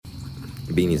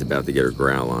Beanie's about to get her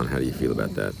growl on. How do you feel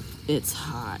about that? It's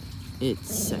hot.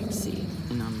 It's sexy,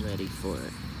 and I'm ready for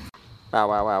it. Bow,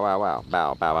 wow, wow, wow, wow.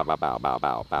 Bow, bow, bow, bow, bow, bow,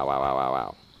 bow, wow, wow, wow,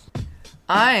 wow.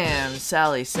 I am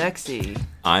Sally Sexy,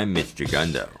 I'm Mitch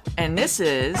Jagundo, and this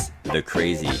is the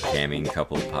Crazy Camming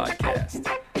Couple Podcast.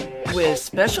 with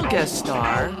special guest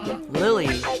star Lily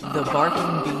the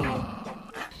Barking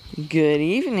Bean. Good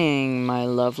evening, my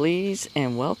lovelies,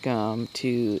 and welcome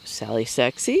to Sally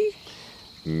Sexy,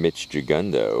 Mitch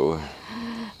Jagundo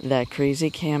that Crazy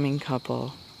Camming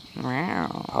Couple.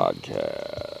 Wow.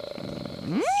 Podcast.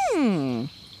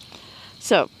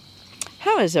 So,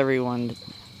 how is everyone?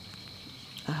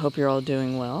 I hope you're all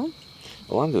doing well.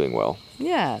 Well, I'm doing well.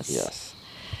 Yes. Yes.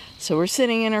 So we're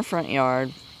sitting in our front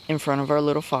yard, in front of our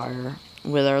little fire,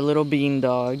 with our little bean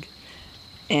dog.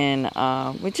 And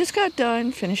we just got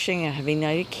done finishing a heavy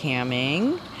night of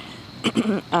camming.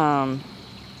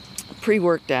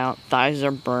 Pre-worked out, thighs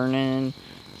are burning,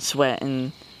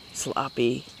 sweating,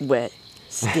 sloppy, wet,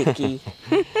 sticky.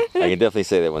 I can definitely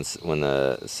say that when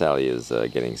Sally is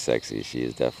getting sexy, she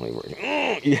is definitely working.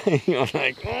 You're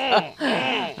like,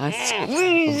 I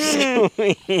squeeze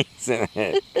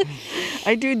it.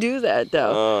 I do that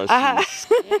though. Oh,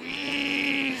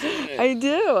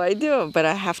 I do, but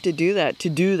I have to do that to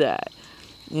do that.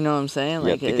 You know what I'm saying? You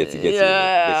have to get you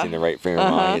in the right frame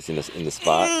of mind, gets in the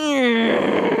spot.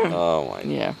 Oh my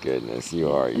goodness,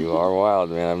 you are wild,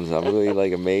 man. I'm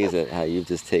really amazed at how you've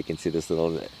just taken to this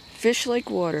little fish like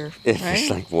water. Fish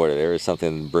like water. There was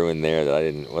something brewing there that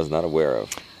I was not aware of.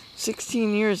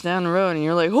 16 years down the road, and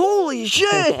you're like, holy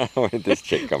shit! Where did this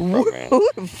chick come from, man? Who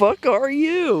the fuck are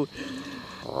you?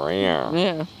 Yeah.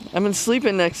 Yeah, I've been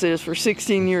sleeping next to this for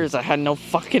 16 years. I had no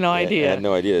fucking idea. I had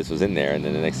no idea this was in there, and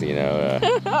then the next thing you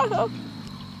know,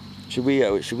 should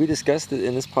we discuss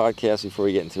in this podcast before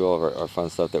we get into all of our fun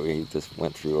stuff that we just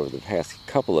went through over the past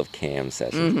couple of cam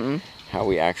sessions, how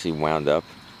we actually wound up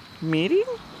meeting?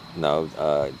 No,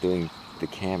 doing the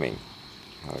camming.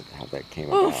 How that came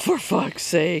about. Oh, for fuck's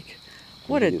sake!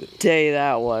 What a day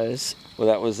that was. Well,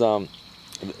 that was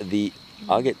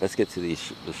Let's get to the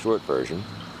short version.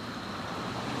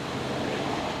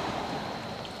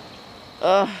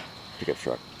 Pickup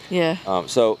truck. Yeah.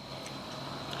 So.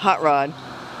 Hot rod.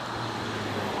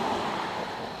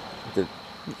 The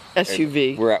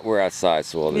SUV. We're outside,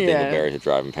 so all the dingleberries are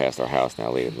driving past our house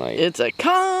now late at night. It's a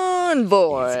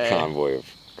convoy. It's a convoy of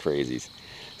crazies.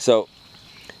 So,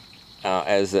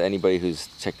 as anybody who's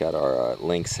checked out our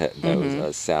links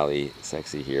knows, Sally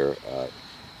Sexy here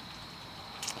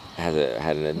had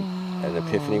an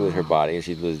epiphany with her body, and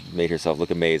she made herself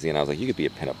look amazing. And I was like, you could be a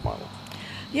pinup model.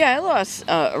 Yeah,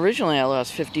 originally I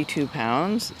lost 52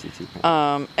 pounds. 52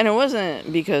 pounds. And it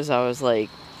wasn't because I was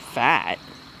fat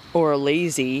or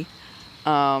lazy.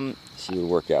 She would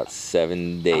work out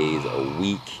 7 days a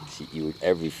week.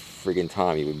 Every friggin'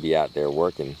 time you would be out there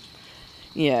working.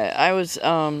 Yeah, I was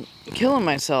killing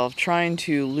myself trying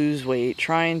to lose weight,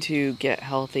 trying to get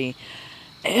healthy,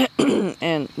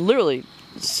 and literally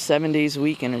 7 days a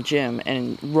week in a gym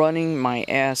and running my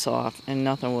ass off, and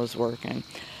nothing was working.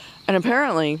 And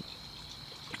apparently,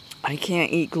 I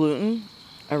can't eat gluten.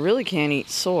 I really can't eat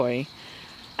soy.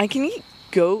 I can eat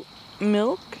goat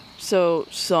milk, so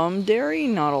some dairy,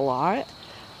 not a lot.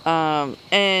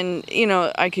 And,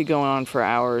 I could go on for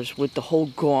hours with the whole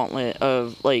gauntlet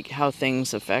of, how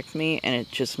things affect me, and it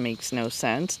just makes no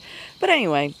sense. But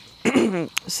anyway,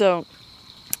 so,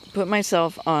 put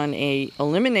myself on a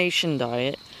elimination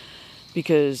diet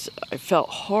because I felt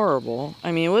horrible.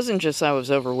 I mean, it wasn't just I was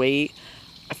overweight.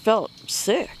 I felt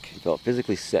sick. You felt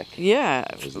physically sick. Yeah,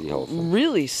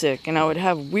 really sick. And I would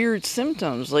have weird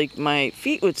symptoms, like my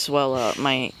feet would swell up,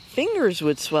 my fingers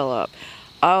would swell up.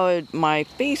 My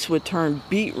face would turn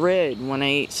beet red when I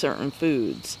ate certain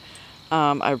foods.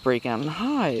 I would break out in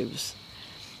hives.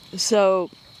 So,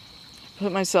 I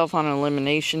put myself on an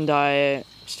elimination diet,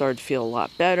 started to feel a lot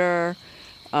better,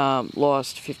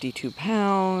 lost 52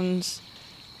 pounds,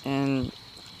 and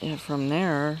from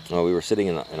there... Well, we were sitting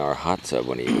in our hot tub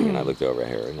one evening, and I looked over at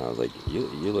her, and I was like, you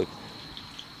look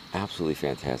absolutely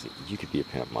fantastic. You could be a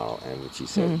pimp model. And she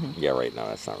said, yeah, right, no,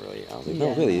 that's not really... I was like,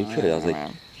 no, really, you could. I was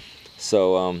like...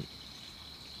 So,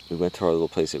 we went to our little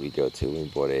place that we go to, and we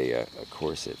bought a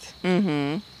corset.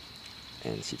 And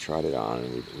she tried it on,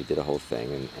 and we did a whole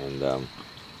thing. And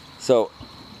so,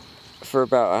 for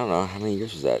about, I don't know, how many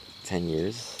years was that? 10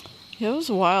 years? Yeah, it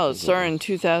was a while. It started in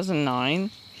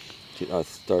 2009. You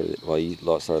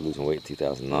started losing weight in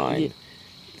 2009. Yeah.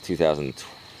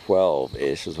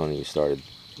 2012-ish was when you started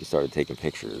taking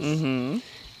pictures. And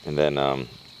then, I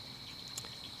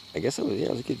guess it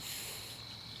was a good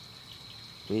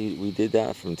we did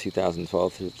that from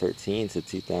 2012 through 13 to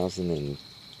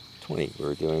 2020. We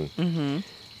were doing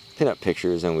pinup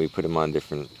pictures, and we put them on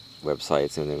different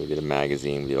websites, and then we did a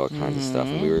magazine. We did all kinds of stuff,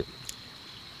 and we were.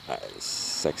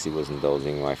 Sexy was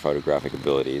indulging my photographic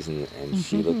abilities, and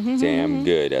she looked damn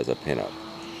good as a pinup.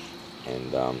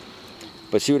 And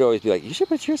but she would always be like, "You should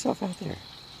put yourself out there.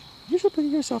 You should put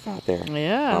yourself out there."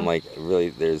 Yeah. And I'm like, really?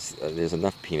 There's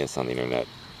enough penis on the internet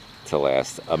to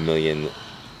last a million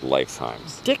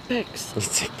lifetimes. Dick pics.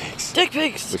 Dick pics. Dick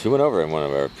pics. Which we went over in one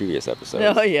of our previous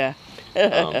episodes. Oh yeah.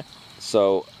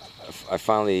 So I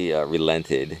finally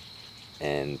relented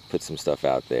and put some stuff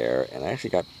out there, and I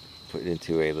actually got put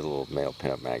into a little male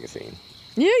pinup magazine.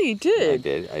 Yeah, you did.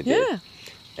 I did. Yeah.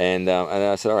 And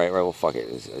I said, all right, well, fuck it.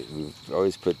 We've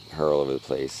always put her all over the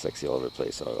place, Sexy all over the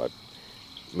place. So I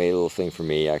made a little thing for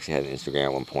me. I actually had an Instagram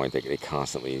at one point. They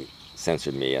constantly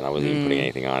censored me, and I wasn't even putting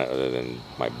anything on it other than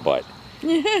my butt.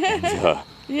 And,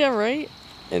 yeah, right.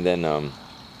 And then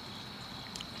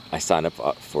I signed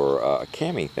up for a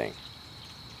camming thing.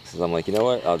 So I'm like, you know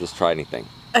what? I'll just try anything.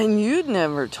 And you'd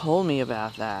never told me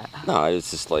about that. No,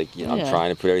 it's just like, I'm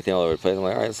trying to put everything all over the place. I'm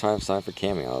like, all right, let's sign for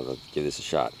camming. I'll give this a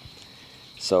shot.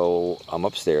 So I'm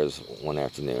upstairs one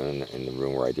afternoon in the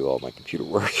room where I do all my computer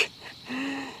work.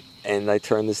 And I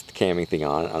turn this camming thing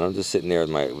on, and I'm just sitting there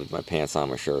with my pants on,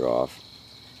 my shirt off.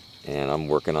 And I'm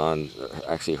working on,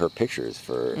 actually, her pictures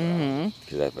for,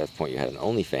 because at that point you had an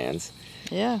OnlyFans.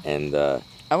 Yeah. And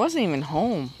I wasn't even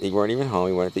home. You weren't even home.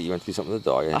 You went to do something with the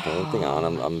dog. I didn't do anything on.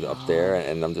 I'm up there,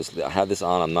 and I have this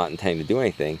on. I'm not intending to do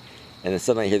anything. And then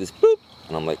suddenly I hear this boop,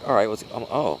 and I'm like, all right,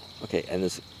 oh, okay. And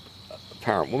this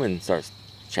apparent woman starts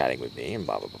chatting with me, and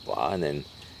blah, blah, blah, blah. And then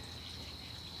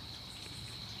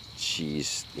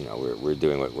she's, we're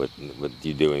doing what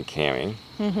you do in camming.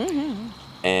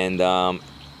 And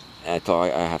I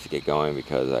thought I have to get going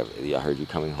because I heard you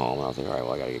coming home. And I was like, all right,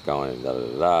 well, I got to get going, and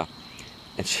da-da-da-da.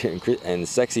 And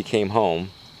Sexy came home.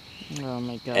 Oh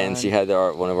my God! And she had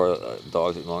one of our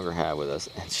dogs that we no longer had with us,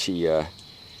 and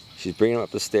she's bringing him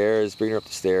up the stairs,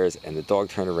 and the dog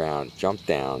turned around, jumped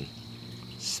down,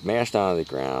 smashed onto the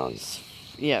ground.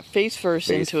 Yeah, face first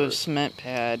into a cement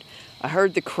pad. I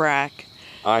heard the crack.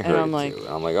 I heard it too.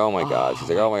 I'm like, oh my God. She's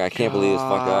like, oh my God, I can't believe this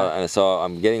fucked up. And so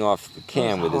I'm getting off the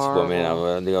cam with this woman. I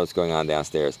don't know what's going on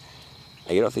downstairs.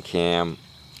 I get off the cam,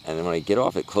 and then when I get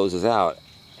off, it closes out,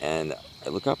 and I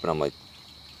look up and I'm like,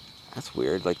 that's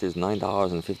weird. Like, there's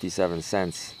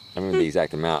 $9.57. I remember the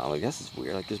exact amount. I'm like, this is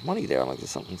weird. Like, there's money there. I'm like,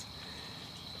 there's something.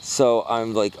 So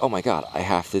I'm like, oh my God, I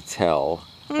have to tell.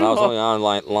 And I was only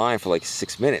online for like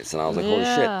 6 minutes, and I was like, holy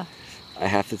shit, I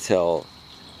have to tell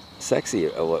Sexy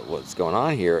what's going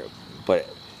on here. But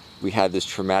we had this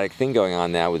traumatic thing going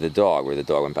on now with the dog, where the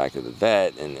dog went back to the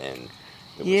vet, and it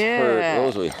was hurt. It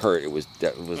wasn't really hurt. It was.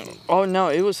 Oh no,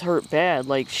 it was hurt bad.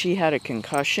 Like, she had a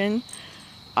concussion.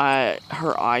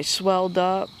 Her eye swelled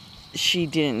up. She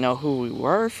didn't know who we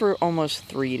were for almost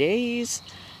 3 days.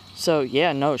 So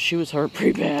yeah, no, she was hurt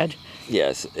pretty bad.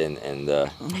 Yes, and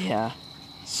yeah.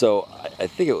 So I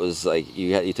think it was like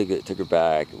you took her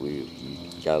back. You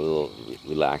got a little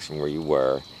relaxed from where you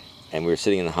were, and we were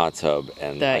sitting in the hot tub.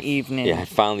 And that evening, I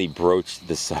finally broached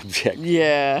the subject.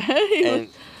 Yeah. And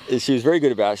she was very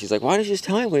good about it. She's like, "Why did you just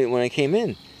tell me when I came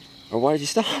in, or why did you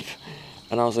stop?"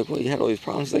 And I was like, "Well, you had all these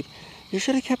problems." She's like, "You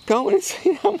should have kept going and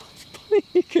seen how much money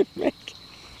you could make."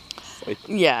 Like,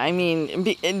 yeah, I mean,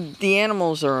 the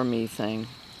animals are a me thing.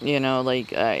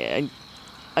 Like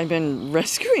I've been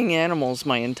rescuing animals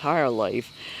my entire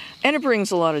life, and it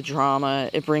brings a lot of drama.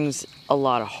 It brings a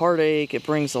lot of heartache. It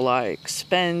brings a lot of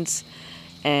expense,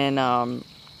 and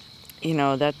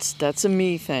that's a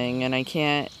me thing. And I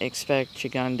can't expect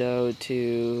Jagundo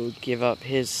to give up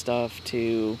his stuff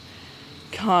to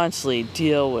constantly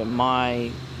deal with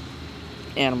my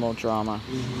animal drama.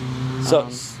 So,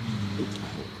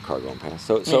 car going past.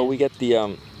 So we get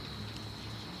the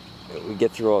we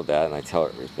get through all that, and I tell her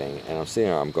everything, and I'm sitting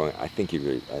there. I'm going, I think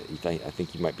you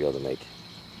might be able to make,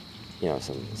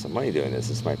 some money doing this.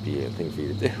 This might be a thing for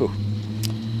you to do.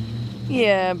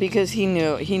 Yeah, because he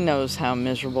knows how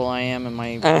miserable I am in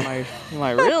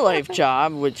my real life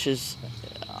job, which is,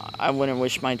 I wouldn't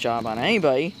wish my job on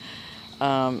anybody,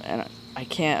 and I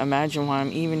can't imagine why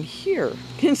I'm even here,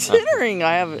 considering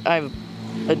I have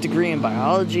a degree in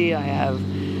biology. I have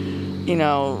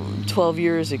 12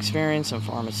 years experience in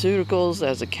pharmaceuticals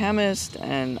as a chemist,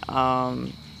 and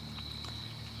oh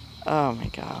my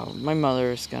God, my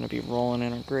mother is going to be rolling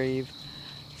in her grave.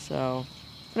 So,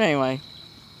 but anyway,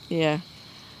 yeah.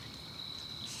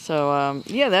 So,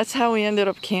 that's how we ended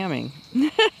up camming.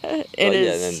 It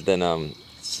is then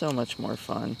so much more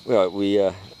fun. Well,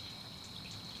 we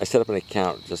I set up an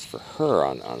account just for her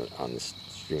on this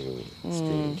streaming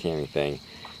camming thing,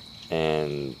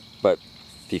 but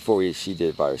before she did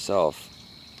it by herself,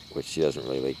 which she doesn't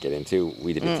really like get into,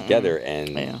 we did it together,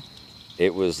 and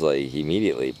it was like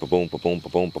immediately boom, boom,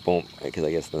 boom, boom, because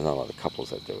I guess there's not a lot of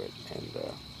couples that do it, and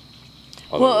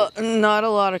well, not a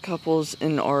lot of couples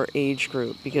in our age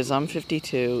group, because I'm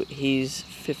 52, he's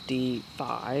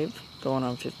 55, going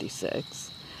on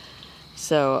 56.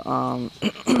 So,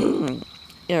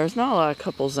 yeah, there's not a lot of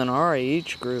couples in our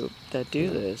age group that do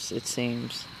this, it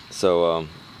seems. So,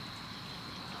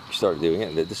 we started doing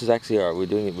it. This is actually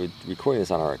we're recording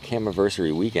this on our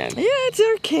Camiversary weekend. Yeah, it's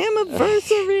our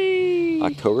Camiversary!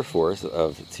 October 4th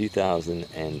of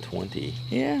 2020.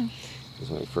 Yeah. Was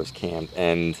when we first cammed,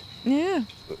 and yeah,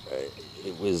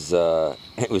 it was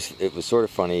sort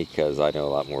of funny because I know a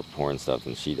lot more porn stuff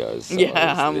than she does. So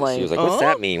I'm like, she was like, "What's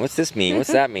that mean? What's this mean?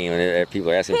 What's that mean?" When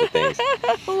people are asking for things,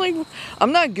 I'm like,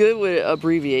 I'm not good with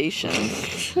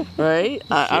abbreviations, right?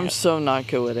 I'm so not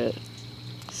good with it.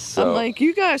 So, I'm like,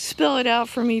 you guys spell it out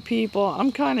for me, people.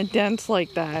 I'm kind of dense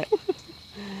like that.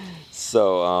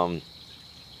 So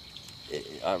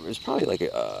it was probably like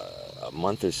a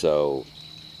month or so.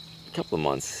 A couple of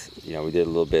months, we did a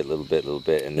little bit,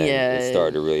 and then it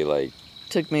started to really like.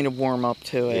 Took me to warm up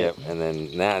to it. Yep, and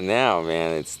then now,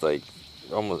 man, it's like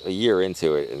almost a year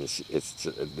into it, and it's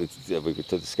we could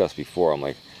discuss before. I'm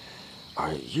like,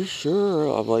 are you sure?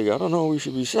 I'm like, I don't know. We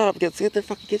should be shut up. Get your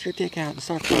dick out and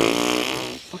start playing.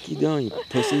 What the fuck you doing, you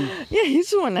pussy? Yeah, he's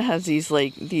the one that has these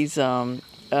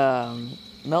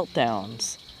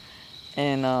meltdowns,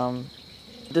 and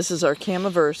this is our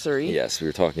Camiversary. Yes, we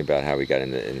were talking about how we got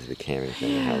into the camming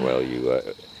thing and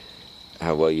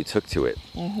how well you took to it.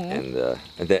 And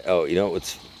then,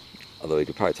 although we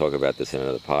could probably talk about this in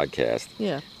another podcast.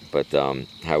 Yeah. But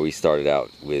how we started out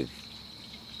with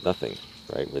nothing,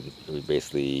 right? We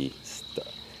basically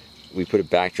we put a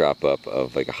backdrop up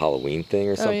of like a Halloween thing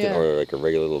or something, or like a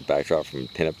regular little backdrop from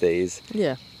pinup days.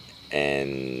 Yeah.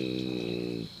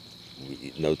 And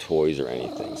no toys or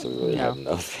anything, so we really had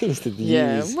no things to use.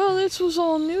 Yeah, well, this was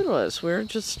all new to us. We were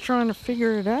just trying to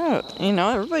figure it out.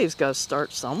 Everybody's got to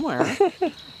start somewhere,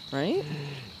 right?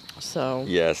 So.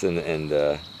 Yes, and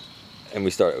we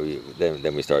started.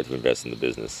 Then we started to invest in the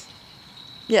business.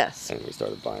 Yes. And we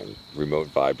started buying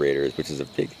remote vibrators, which is a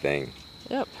big thing.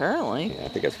 Yeah, apparently. Yeah, I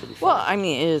think that's pretty fun. Well, I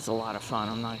mean, it is a lot of fun.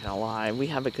 I'm not gonna lie. We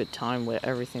have a good time with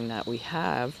everything that we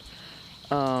have.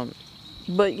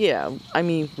 But yeah, I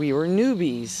mean, we were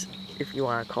newbies, if you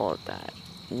want to call it that.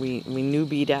 We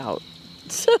newbied out.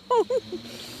 So,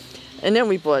 and then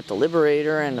we bought the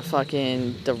Liberator and the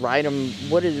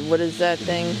Rydom. What is that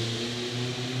thing?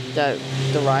 The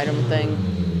Rydom thing.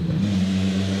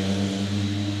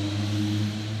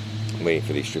 I'm waiting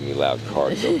for the extremely loud car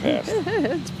to go past.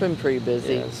 It's been pretty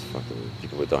busy. Yeah, it's fucking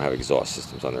people that don't have exhaust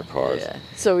systems on their cars. Yeah.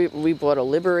 So we bought a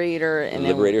Liberator and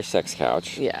Liberator sex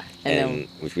couch. Yeah. And then,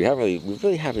 which we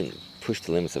really haven't pushed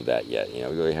the limits of that yet. We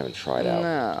really haven't tried out.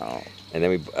 No. And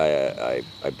then I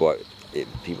bought it.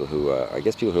 People who I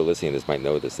guess people who are listening to this might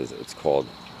know this. It's called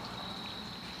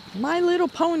My Little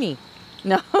Pony.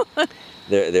 No.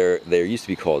 There used to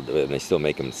be called, and they still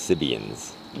make them,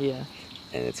 Sibians. Yeah.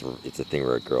 And it's a thing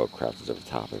where a girl crouches over the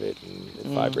top of it and it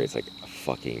vibrates like a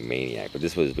fucking maniac. But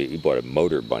this was, we bought a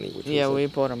Motorbunny, which we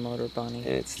bought a Motorbunny. And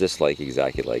it's just like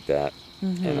exactly like that.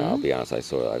 And I'll be honest, I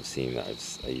used to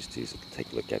take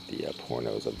a look at the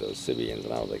pornos of those Sibians,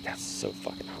 and I was like, that's so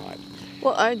fucking hot.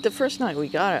 Well, the first night we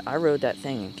got it, I rode that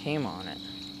thing and came on it.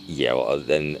 Yeah, well,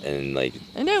 then and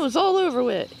it was all over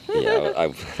with. Yeah,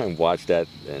 I watched that,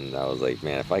 and I was like,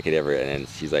 man, if I could ever. And then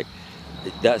she's like,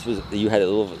 you had a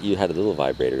little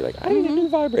vibrator. You're like, I need a new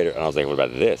vibrator. And I was like, what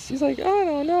about this? She's like, I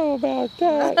don't know about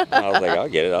that. And I was like, I'll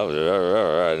get it.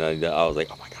 And I was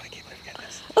like, oh my god, I can't believe we got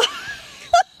this.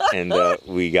 And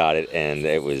we got it, and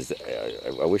it was.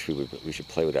 I wish we should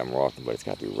play with that more often, but it's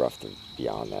got to be rough to be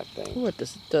on that thing. What,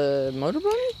 the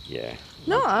Motorbunny? Yeah.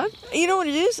 No, you know what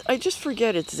it is? I just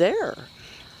forget it's there.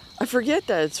 I forget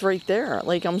that it's right there.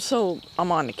 Like, I'm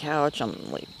on the couch,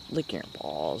 I'm like licking your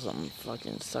balls, I'm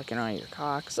fucking sucking on your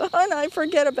cock, and I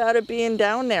forget about it being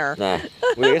down there. Nah,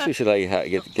 well, I guess we should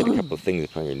get a couple of things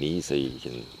up on your knees so you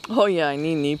can. Oh yeah, I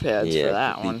need knee pads for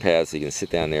that one. Knee pads so you can sit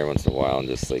down there once in a while and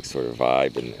just like sort of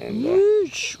vibe and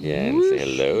whoosh, and whoosh, say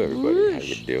hello everybody. Whoosh. How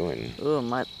you doing? Oh,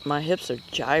 my hips are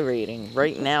gyrating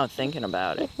right now thinking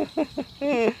about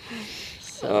it.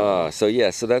 So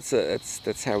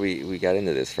that's how we got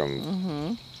into this,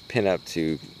 from pin-up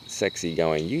to sexy,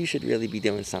 going, you should really be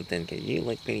doing something, cause you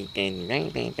like me, and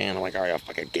I'm like, all right, I'll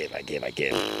fucking give.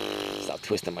 Stop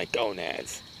twisting my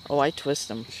gonads. Oh, I twist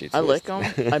them. She I lick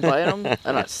twists. them, I bite them,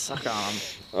 and I suck on them.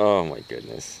 Oh my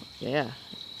goodness. Yeah.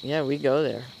 Yeah, we go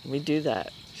there. We do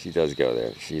that. She does go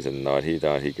there. She's a naughty,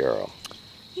 naughty girl.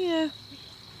 Yeah.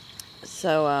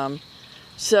 So,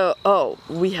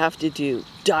 we have to do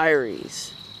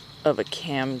diaries of a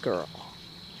cam girl.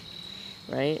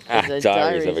 Right?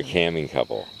 Diaries of a camming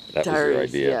couple. That was your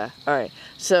idea. Yeah. All right.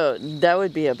 So that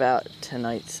would be about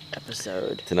tonight's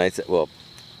episode.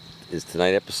 Is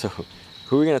tonight's episode...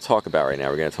 Who are we going to talk about right now?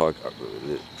 We're going to talk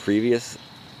the previous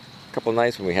couple of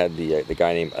nights when we had the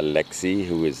guy named Alexi,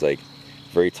 who was like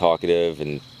very talkative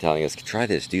and telling us, try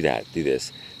this, do that, do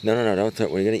this. No,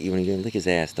 don't. When you're going to lick his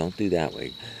ass, don't do that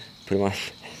way. Put him on...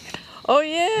 Oh,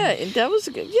 yeah. That was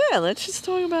good. Yeah, let's just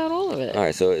talk about all of it. All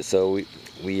right. So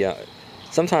we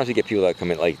sometimes we get people that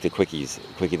come in, like the quickie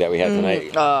that we had tonight.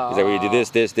 He's like, we do this.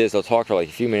 They'll talk for like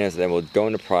a few minutes, and then we'll go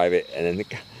into private. And then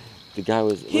the guy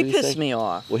was... He pissed me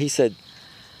off. Well, he said...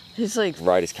 He's like...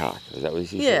 Ride his cock. Is that what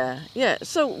he said? Yeah.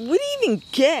 So we didn't even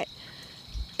get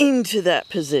into that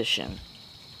position.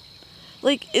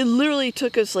 Like, it literally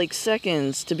took us like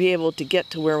seconds to be able to get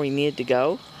to where we needed to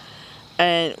go.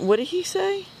 And what did he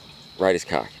say? Ride his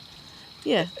cock.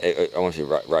 Yeah. I want you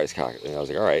to ride his cock. And I was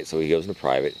like, all right. So he goes into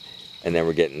private. And then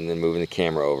we're moving the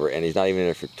camera over. And he's not even in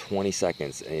there for 20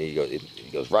 seconds. And he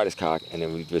goes, ride his cock. And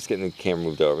then we just getting the camera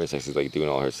moved over. And Sexy's like doing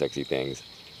all her sexy things.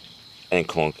 And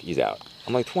clunk, he's out.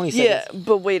 I'm like, 20 seconds? Yeah,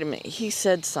 but wait a minute. He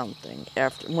said something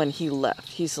when he left.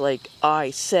 He's like,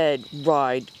 I said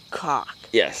ride cock.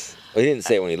 Yes. Well, he didn't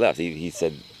say it when he left. He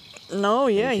said... No,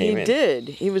 yeah, he did.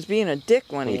 He was being a dick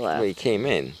when he left. When he came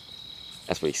in,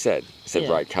 that's what he said. He said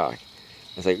ride cock.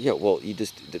 I was like, yeah, well, you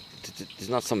just... There's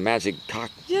not some magic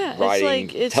cock riding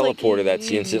teleporter that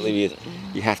you instantly...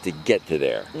 You have to get to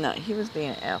there. No, he was being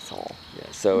an asshole.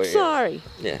 Yeah, so... I'm sorry.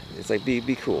 Yeah, it's like,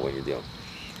 be cool when you're dealing...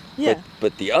 Yeah.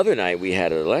 But the other night we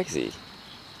had Alexi.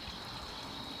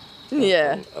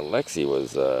 Yeah. Alexi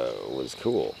was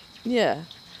cool. Yeah.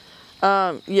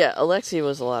 Alexi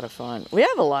was a lot of fun. We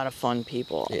have a lot of fun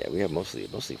people. Yeah, we have mostly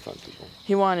fun people.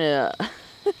 He wanted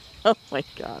oh my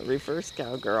God, reverse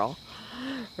cowgirl,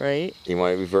 right? He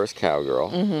wanted reverse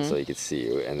cowgirl so he could see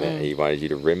you, and then he wanted you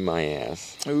to rim my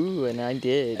ass. Ooh, and I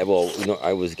did. And, well,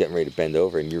 I was getting ready to bend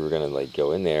over, and you were gonna like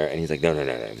go in there, and he's like, no,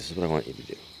 this is what I want you to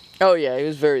do. Oh yeah, he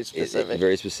was very specific.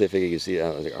 Very specific. You can see. I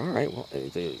was like, all right, well,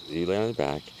 you lay on the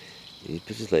back. He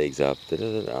puts his legs up.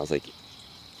 I was like,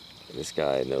 this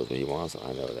guy knows what he wants.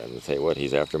 I know that. And I'll tell you what,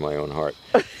 he's after my own heart.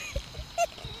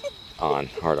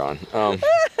 Heart on.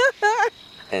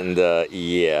 And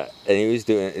yeah, and he was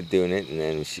doing it, and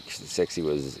then Sexy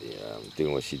was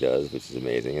doing what she does, which is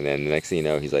amazing. And then the next thing you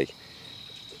know, he's like,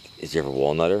 "Is you ever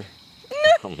walnutter?"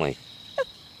 I'm like,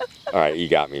 "All right, you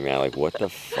got me, man. Like, what the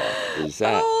fuck is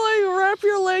that?" Oh, like wrap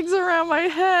your legs around my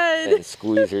head and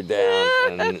squeeze her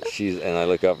down, and I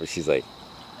look up, and she's like,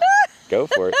 "Go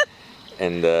for it."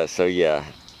 And so yeah,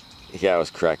 I was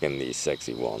cracking these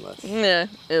sexy walnuts. Yeah,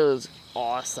 it was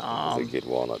awesome. It was a good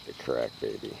walnut to crack,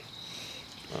 baby.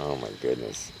 Oh my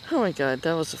goodness. Oh my God,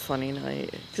 that was a funny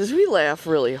night. Because we laugh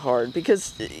really hard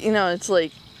because, it's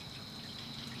like,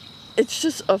 it's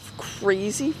just a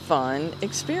crazy fun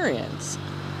experience.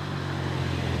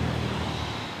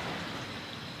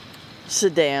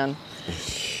 Sedan.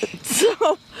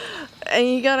 So, and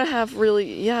you have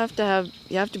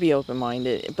to be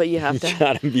open-minded, but you have to... You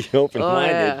gotta be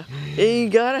open-minded. Oh, yeah. And you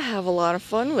gotta have a lot of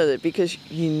fun with it because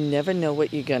you never know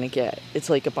what you're gonna get. It's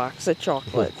like a box of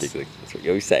chocolates. That's what you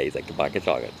always say. It's like a box of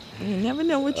chocolate. You never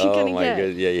know what you're gonna get. Oh my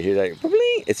God! Yeah, you hear that?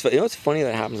 It's it's funny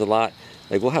that happens a lot.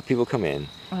 Like we'll have people come in,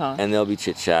 and they'll be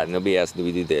chit-chatting. They'll be asking, "Do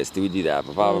we do this? Do we do that?"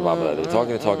 Blah blah blah blah. They're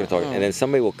talking, and then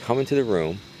somebody will come into the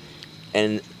room,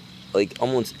 and like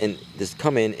almost and just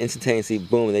come in instantaneously.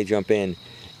 Boom, and they jump in.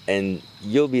 And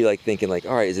you'll be like thinking like,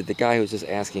 all right, is it the guy who's just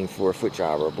asking for a foot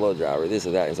job or a blow job or this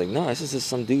or that? It's like, no, this is just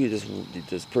some dude.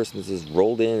 This person just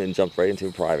rolled in and jumped right into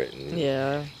a private.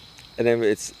 Yeah. And then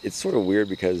it's sort of weird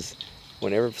because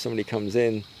whenever somebody comes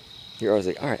in, you're always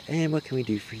like, all right, and what can we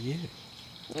do for you?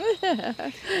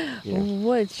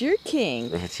 What's your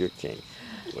kink? What's your kink?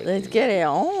 Let's get it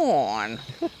on.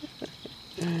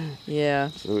 Yeah.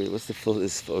 So what's the full?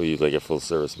 You like a full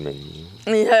service menu?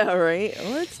 Yeah, right.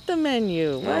 What's the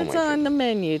menu? What's on the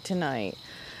menu tonight?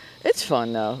 It's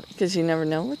fun though, because you never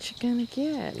know what you're gonna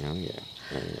get. Oh yeah.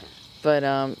 But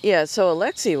so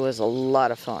Alexi was a lot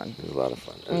of fun. It was a lot of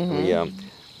fun.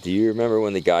 Do you remember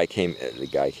when the guy came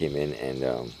in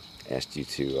and asked you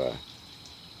to?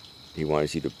 He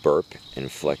wanted you to burp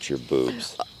and flex your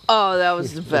boobs. Oh, that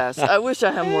was the best. I wish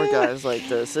I had more guys like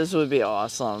this. This would be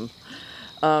awesome.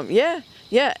 Yeah,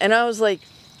 and I was like,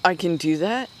 I can do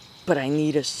that, but I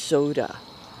need a soda.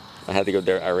 I had to go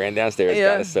there. I ran downstairs,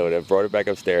 Yeah. got a soda, brought it back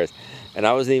upstairs, and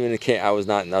I wasn't even I was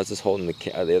just holding the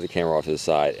other camera off to the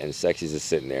side, and Sexy's just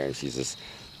sitting there, and she's just,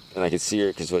 and I could see her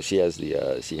because what she has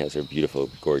she has her beautiful,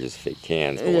 gorgeous fake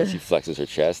cans, but when she flexes her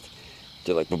chest,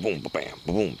 they're like boom, bam,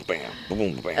 boom, bam,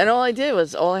 boom, bam. And all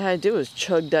I had to do was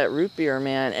chug that root beer,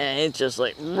 man, and it just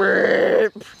like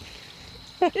rip.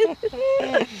 And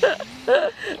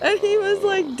he was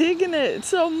like digging it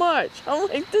so much. I'm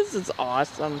like, this is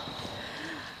awesome.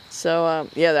 So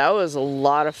yeah, that was a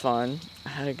lot of fun. I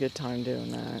had a good time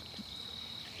doing that.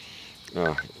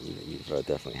 Oh, you've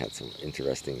definitely had some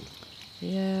interesting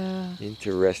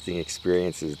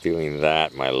experiences doing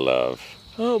that, my love.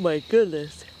 Oh my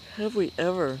goodness. Have we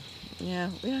ever? Yeah,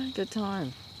 we had a good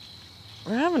time.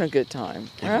 We're having a good time.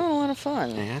 We're having a lot of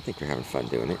fun. Yeah, I think we're having fun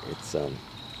doing it. It's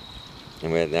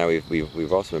and now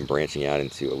we've also been branching out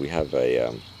into, we have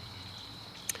a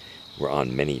we're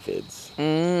on ManyVids.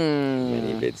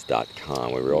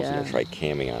 ManyVids.com. We were also going to try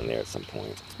camming on there at some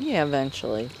point. Yeah,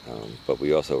 eventually. But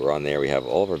we're on there. We have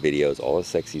all of our videos, all of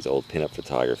Sexy's old pinup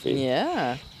photography.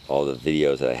 Yeah. All the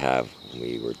videos that I have when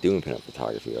we were doing pinup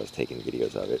photography, I was taking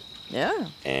videos of it. Yeah.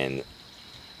 And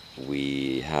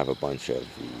we have a bunch of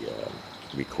the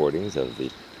recordings of the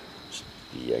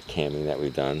camming that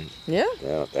we've done. Yeah.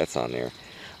 Yeah, that's on there.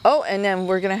 Oh, and then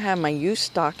we're going to have my used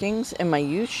stockings and my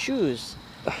used shoes.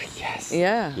 Yes.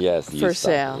 Yeah. Yes. For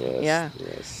sale. Yes, yeah.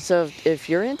 Yes. So if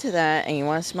you're into that and you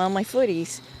want to smell my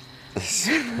footies.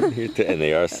 And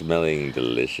they are smelling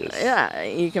delicious. Yeah,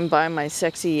 you can buy my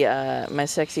sexy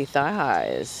thigh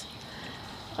highs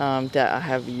that I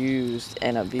have used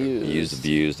and abused.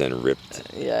 Abused, and ripped.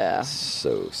 Yeah.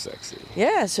 So sexy.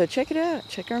 Yeah, so check it out.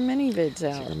 Check our ManyVids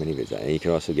out. Check our ManyVids out. And you can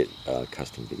also get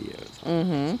custom videos.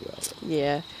 Mm-hmm. Well.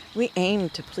 Yeah. We aim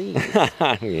to please.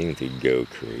 We aim to go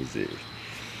crazy.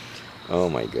 Oh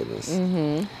my goodness.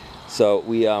 Mm-hmm. So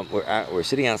we're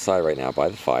sitting outside right now by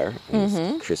the fire in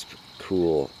this crisp,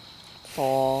 cool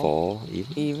fall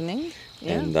evening.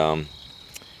 Yeah. And our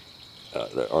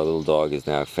little dog is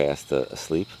now fast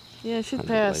asleep. Yeah, she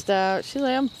passed out. She's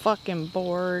like, I'm fucking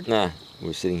bored. Nah,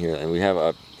 we're sitting here and we have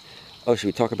a. Oh, should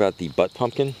we talk about the butt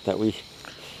pumpkin that we?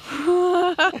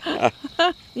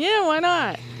 Yeah, why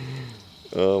not?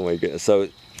 Oh my goodness! So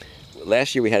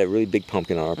last year we had a really big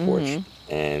pumpkin on our porch,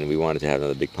 and we wanted to have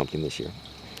another big pumpkin this year.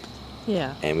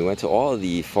 Yeah. And we went to all of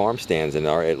the farm stands in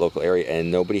our local area,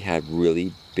 and nobody had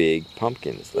really big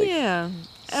pumpkins, like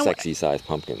sexy-sized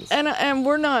pumpkins. And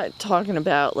we're not talking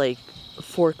about like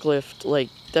forklift, like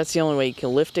that's the only way you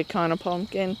can lift it kind of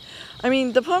pumpkin. I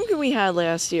mean, the pumpkin we had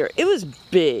last year, it was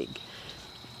big.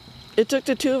 It took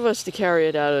the two of us to carry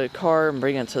it out of the car and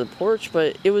bring it to the porch,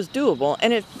 but it was doable,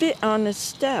 and it fit on the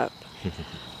step.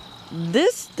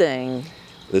 This thing.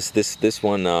 This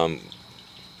one.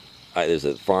 There's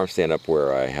a farm stand up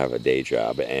where I have a day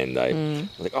job, and I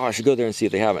was like, oh, I should go there and see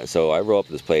if they have it. So I roll up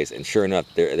to this place, and sure enough,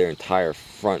 their entire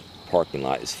front parking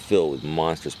lot is filled with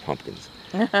monstrous pumpkins.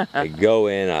 I go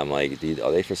in, I'm like, dude,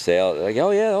 are they for sale? They're like,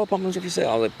 oh yeah, all pumpkins are for sale.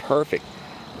 I was like, perfect.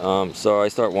 So I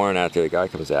start wandering out there. The guy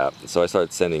comes out, so I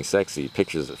start sending Sexy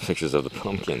pictures of the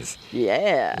pumpkins.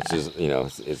 Yeah. Which is,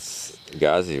 it's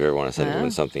guys, if you ever want to send a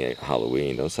woman something at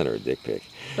Halloween, don't send her a dick pic.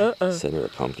 Send her a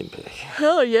pumpkin pic.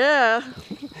 Hell yeah.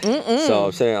 So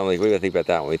I'm saying, I'm like, what do I think about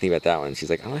that one? What do you think about that one? And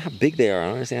she's like, I don't know how big they are. I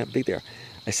don't understand how big they are.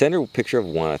 I sent her a picture of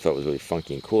one I thought was really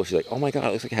funky and cool. She's like, oh my God,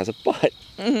 it looks like it has a butt.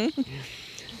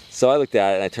 So I looked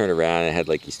at it and I turned around and it had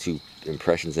like these two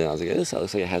impressions in it. I was like, this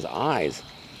looks like it has eyes.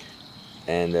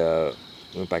 And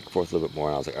went back and forth a little bit more,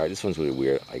 and I was like, all right, this one's really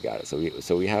weird. I got it. So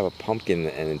we have a pumpkin,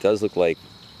 and it does look like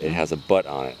it has a butt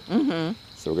on it.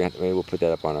 So maybe we'll put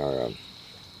that up on our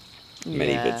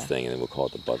ManyVids thing, and then we'll call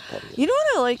it the butt pumpkin. You know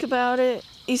what I like about it?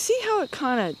 You see how it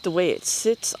kind of, the way it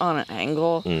sits on an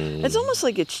angle? It's almost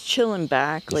like it's chilling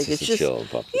back. Like it's just chilling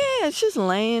pumpkin. Yeah, it's just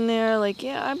laying there like,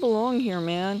 yeah, I belong here,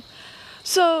 man.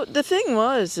 So the thing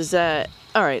is that,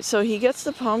 all right, so he gets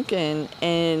the pumpkin,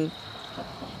 and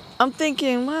I'm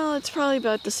thinking, well, it's probably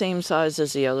about the same size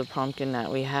as the other pumpkin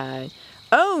that we had.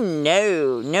 Oh,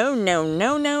 no.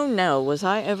 Was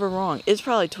I ever wrong? It's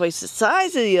probably twice the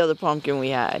size of the other pumpkin we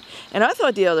had. And I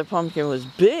thought the other pumpkin was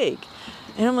big.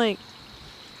 And I'm like,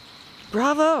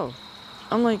 bravo.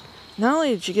 I'm like, not only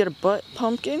did you get a butt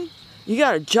pumpkin, you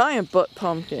got a giant butt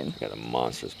pumpkin. I got a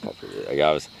monstrous pumpkin. I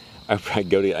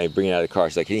bring it out of the car.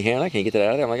 She's like, can you handle it? Can you get that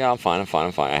out of there? I'm like, oh, I'm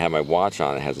fine. I have my watch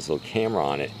on. It has this little camera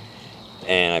on it.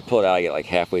 And I pull it out, I get like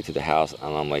halfway to the house, and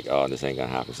I'm like, oh, this ain't gonna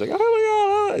happen. She's like,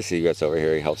 oh my God. So he gets over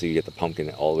here, he helps you get the pumpkin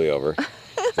all the way over.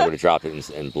 So I would have dropped it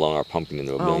and blown our pumpkin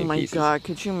into a million pieces. Oh my God,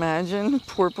 could you imagine?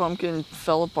 Poor pumpkin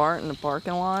fell apart in the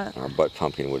parking lot. Our butt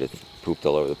pumpkin would have pooped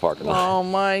all over the parking lot. Oh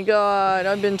my God!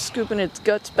 I've been scooping its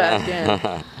guts back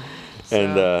in.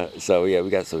 And so we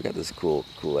got this cool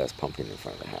ass pumpkin in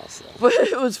front of the house. So. But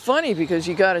it was funny because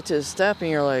you got it to the step and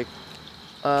you're like,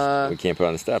 we can't put it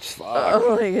on the steps. Fuck. I'm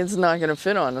like, it's not gonna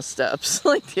fit on the steps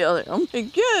like the other. I'm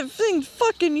like, yeah, that thing's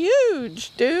fucking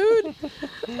huge, dude.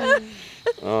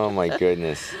 Oh my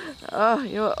goodness. Oh,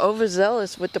 you're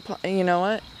overzealous with the. You know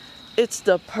what? It's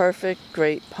the perfect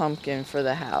great pumpkin for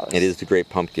the house. It is the great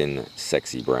pumpkin,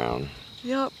 sexy brown.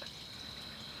 Yep.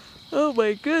 Oh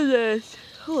my goodness.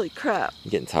 Holy crap. You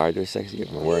getting tired there, sexy? You're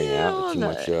wearing out too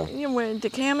much. The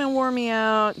Cameron wore me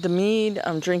out. The mead,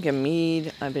 I'm drinking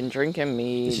mead. I've been drinking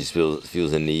mead. She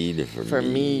feels a need for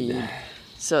mead.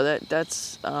 So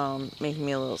that's making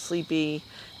me a little sleepy.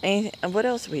 What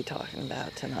else are we talking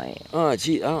about tonight? Oh,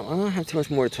 gee, I don't have too much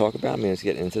more to talk about. I mean, let's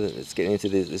get into this.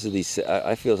 This is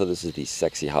I feel as though this is the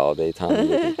sexy holiday time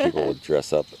where people will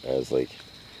dress up as like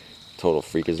total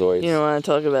freakazoids. You don't want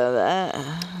to talk about that?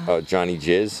 Oh, Johnny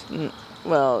Jizz.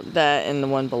 Well, that and the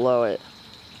one below it.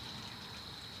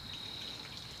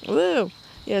 Woo!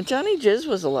 Yeah, Johnny Jizz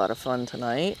was a lot of fun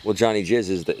tonight. Well, Johnny Jizz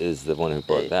is the one who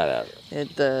brought that out.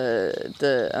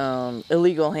 The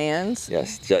illegal hands.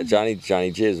 Yes, Johnny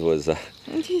Jizz was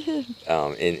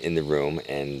in the room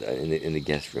and in the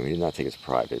guest room. He did not take us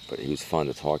private, but he was fun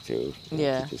to talk to.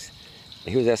 Yeah.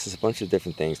 He was asking us a bunch of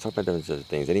different things, talk about different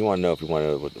things, and he wanted to know if we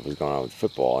wanted what was going on with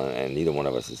football, and neither one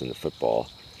of us is into football.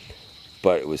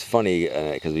 But it was funny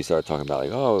because we started talking about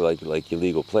like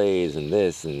illegal plays and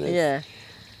this and this. Yeah.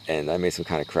 And I made some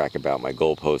kind of crack about my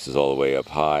goalpost is all the way up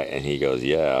high, and he goes,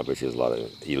 "Yeah, but there's a lot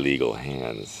of illegal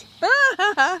hands."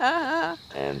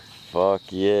 And fuck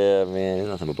yeah, man, there's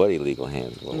nothing but illegal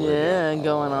hands. Yeah,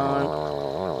 going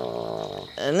on.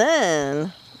 And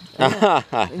then,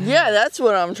 yeah, that's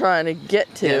what I'm trying to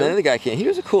get to. Yeah, and then the guy came. He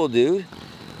was a cool dude.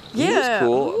 Yeah. He was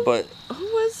cool, but who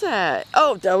was that?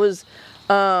 Oh, that was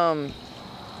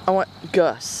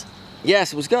Gus.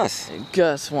 Yes, it was Gus.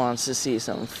 Gus wants to see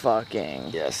some fucking.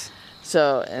 Yes.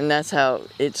 So, and that's how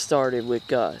it started with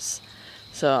Gus.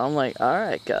 So I'm like, all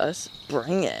right, Gus,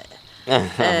 bring it.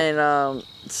 And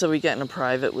so we get in a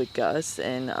private with Gus,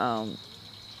 and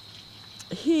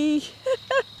he's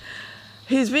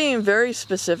being very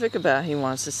specific about what he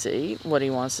wants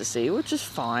to see, which is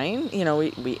fine. You know,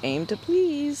 we aim to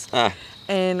please.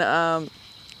 And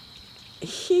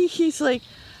he's like.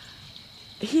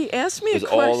 He asked me a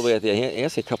question. All the way at the end. He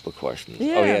asked a couple of questions.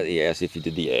 Yeah. Oh, yeah, he asked if you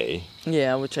did the A.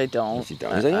 Yeah, which I don't. Yes, you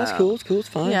don't. He's like, yeah, it's cool, it's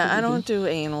fine. Yeah, I don't do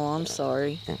anal, I'm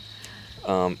sorry.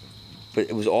 But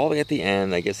it was all the way at the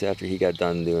end, I guess, after he got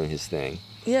done doing his thing.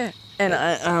 Yeah, and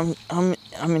I'm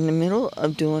in the middle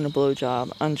of doing a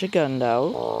blowjob on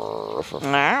Jagundo.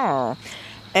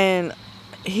 And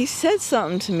he said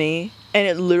something to me, and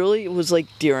it literally was like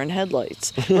deer in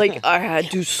headlights. Like, I had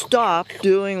to stop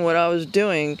doing what I was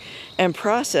doing and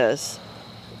process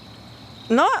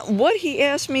not what he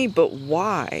asked me, but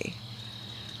why.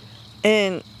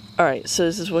 And, all right, so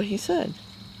this is what he said.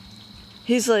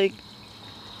 He's like,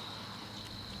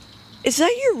 "Is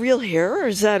that your real hair or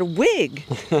is that a wig?"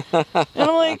 And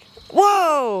I'm like,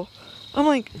 whoa. I'm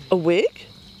like, a wig?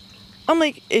 I'm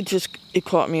like, it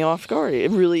caught me off guard.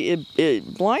 It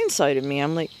blindsided me.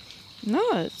 I'm like, no,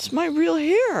 it's my real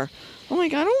hair. I'm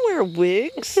like, I don't wear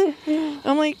wigs.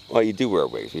 I'm like, well, you do wear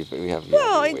wigs. We have.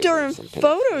 Well, during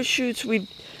photo shoots, we've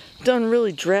done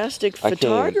really drastic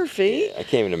photography. I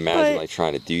can't even imagine like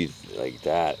trying to do like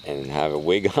that and have a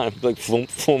wig on, like flump,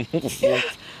 flump, flump. Yeah,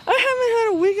 I haven't had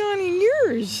a wig on in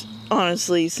years,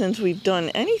 honestly, since we've done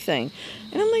anything.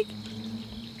 And I'm like,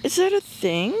 is that a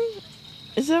thing?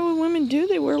 Is that what women do?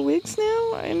 They wear wigs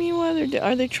now? I mean,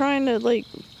 are they trying to like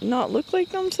not look like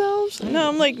themselves? No,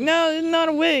 I'm like, no, it's not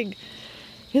a wig.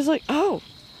 He's like, oh,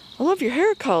 I love your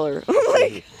hair color. I'm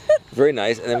like, very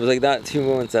nice. And it was like that 2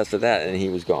 moments after that, and he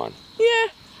was gone. Yeah.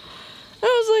 I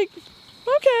was like,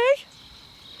 okay,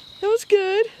 that was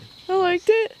good. I liked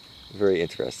it. Very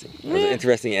interesting. It was an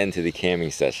interesting end to the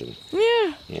camming session.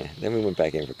 Yeah. Yeah. Then we went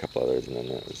back in for a couple others, and then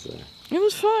that was. It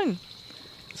was fun.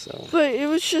 So. But it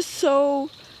was just so,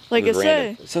 like I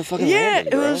said. So fucking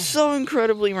random, bro. It was so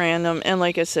incredibly random. And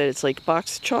like I said, it's like a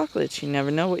box of chocolates. You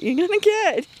never know what you're gonna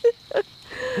get.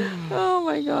 Oh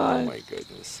my god. Oh my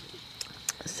goodness.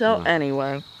 So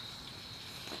anyway.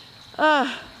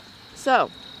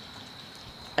 So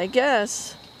I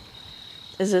guess,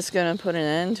 is this gonna put an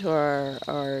end to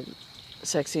our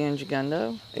Sexy and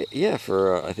Jagundo? Yeah,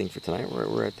 I think for tonight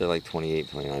we're at the like 28,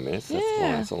 29 minutes.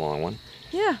 That's a long one.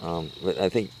 Yeah. But I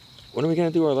think, when are we going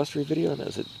to do our illustrious video?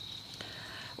 Is it?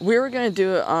 We were going to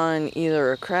do it on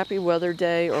either a crappy weather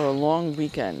day or a long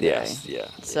weekend day. Yes, yeah.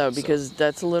 So, because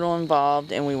that's a little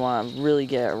involved and we want to really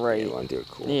get it right. We want to do it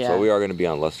cool. Yeah. So we are going to be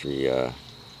on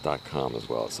lustry.com as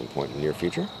well at some point in the near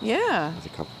future. Yeah. There's a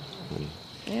couple.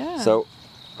 Yeah. So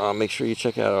make sure you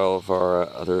check out all of our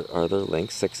other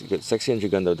links.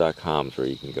 Sexyandjagundo.com is where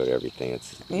you can go to everything.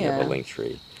 We have a link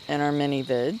tree. And our mini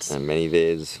vids. And many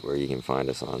vids where you can find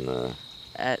us on the...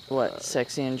 At what?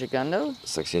 Sexy and Jagundo?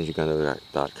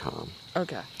 Sexyandjagundo.com.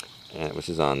 Okay. And which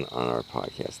is on our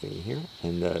podcast thingy here.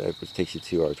 And it takes you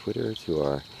to our Twitter, to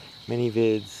our mini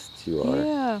vids, to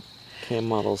our cam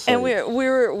model site. And we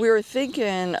were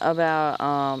thinking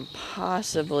about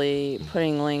possibly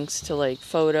putting links to like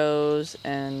photos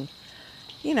and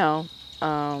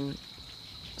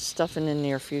stuff in the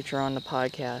near future on the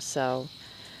podcast. So,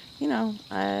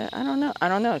 I don't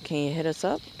know. Can you hit us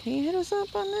up? Can you hit us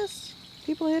up on this?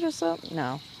 People hit us up?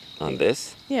 No. On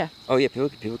this? Yeah. Oh yeah,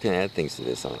 people can add things to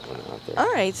this on out there.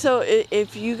 All right. So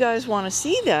if you guys want to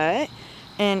see that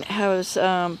and have us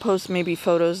post maybe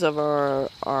photos of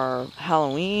our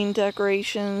Halloween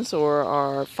decorations or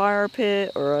our fire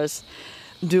pit or us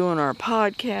doing our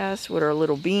podcast with our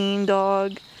little bean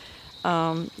dog,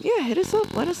 hit us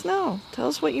up. Let us know. Tell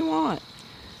us what you want.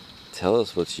 Tell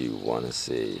us what you want to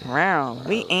see. Wow.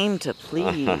 We aim to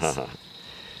please.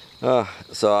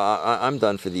 So I'm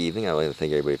done for the evening. I'd like to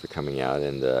thank everybody for coming out,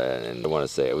 and I want to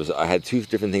say I had two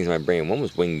different things in my brain. One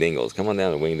was Wing Dingles. Come on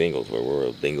down to Wing Dingles, where we're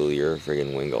a dingle your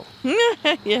friggin' wingle.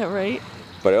 Yeah, right.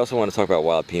 But I also want to talk about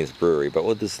Wild Penis Brewery, but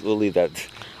we'll leave that.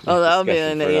 Oh, that'll be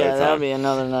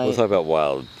another night. We'll talk about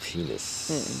Wild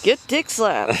Penis. Get dick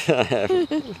slapped.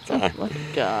 Oh my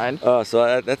God.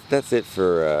 So that's it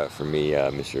for me,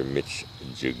 Mr. Mitch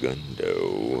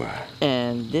Jagundo.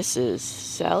 And this is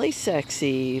Sally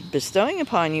Sexy, bestowing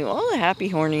upon you all the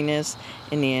happy horniness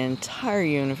in the entire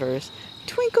universe.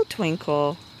 Twinkle,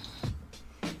 twinkle.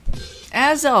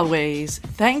 As always,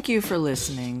 thank you for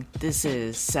listening. This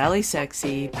is Sally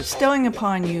Sexy, bestowing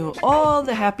upon you all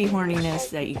the happy horniness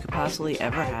that you could possibly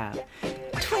ever have.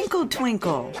 Twinkle,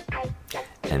 twinkle.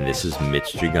 And this is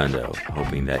Mitch Jagundo,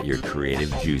 hoping that your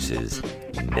creative juices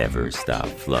never stop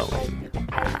flowing.